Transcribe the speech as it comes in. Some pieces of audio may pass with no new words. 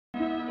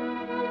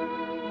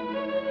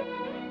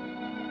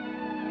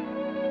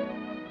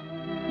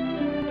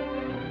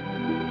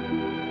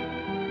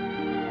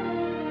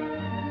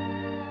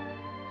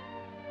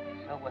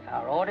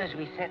our orders,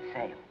 we set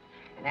sail.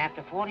 And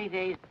after 40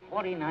 days,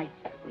 40 nights,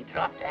 we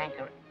dropped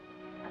anchor.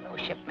 Hello,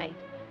 shipmate.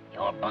 You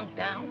all bunked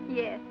down?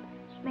 Yes.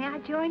 May I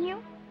join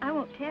you? I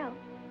won't tell.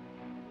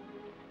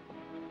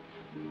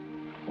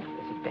 This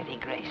is Betty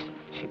Grayson.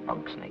 She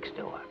bunks next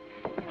door.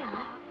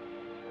 Hello.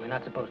 We're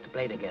not supposed to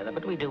play together,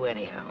 but we do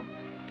anyhow.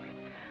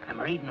 I'm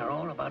reading her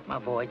all about my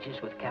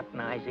voyages with Captain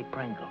Isaac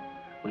Pringle.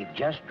 We've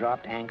just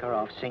dropped anchor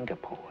off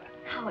Singapore.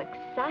 How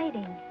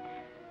exciting.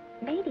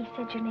 Lady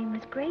said your name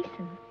was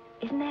Grayson.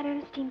 Isn't that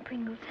Ernestine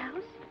Pringle's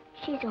house?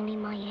 She's only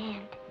my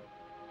aunt.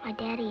 My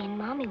daddy and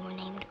mommy were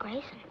named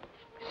Grayson.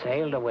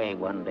 Sailed away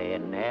one day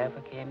and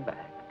never came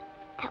back.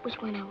 That was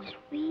when I was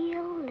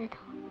real little.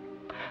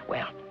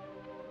 Well,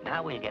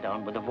 now we'll get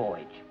on with the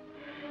voyage.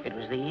 It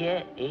was the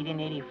year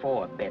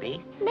 1884,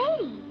 Betty.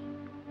 Betty!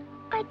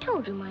 I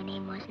told you my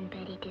name wasn't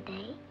Betty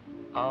today.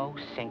 Oh,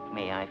 sink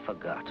me, I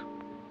forgot.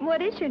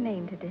 What is your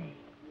name today?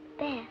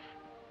 Beth.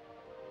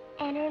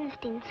 Aunt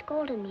Ernestine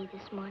scolded me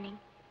this morning,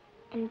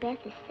 and Beth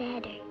is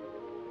sadder.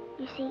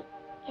 You see,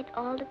 it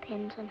all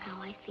depends on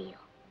how I feel.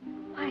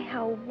 Why,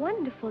 how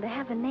wonderful to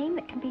have a name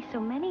that can be so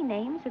many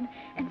names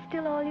and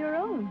still all your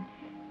own.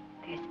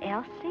 There's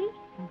Elsie,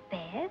 and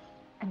Bess,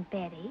 and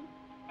Betty,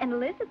 and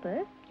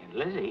Elizabeth. And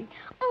Lizzie.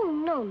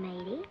 Oh, no,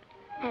 matey.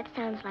 That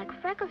sounds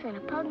like freckles and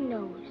a pug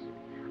nose.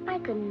 I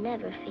could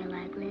never feel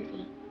like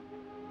Lizzie.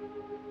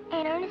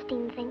 Aunt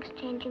Ernestine thinks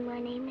changing my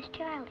name is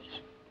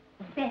childish.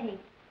 Betty.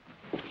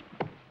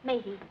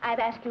 Matey, I've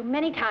asked you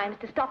many times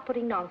to stop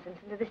putting nonsense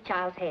into this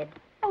child's head.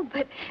 Oh,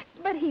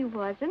 but he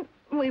wasn't.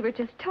 We were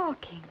just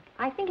talking.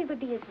 I think it would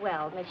be as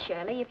well, Miss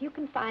Shirley, if you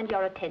confined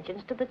your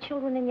attentions to the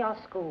children in your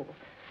school.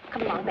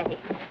 Come along, Betty.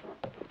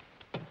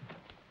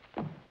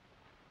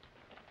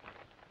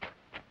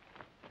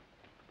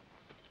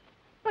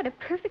 What a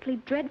perfectly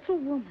dreadful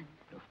woman.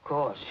 Of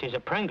course. She's a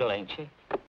Pringle, ain't she?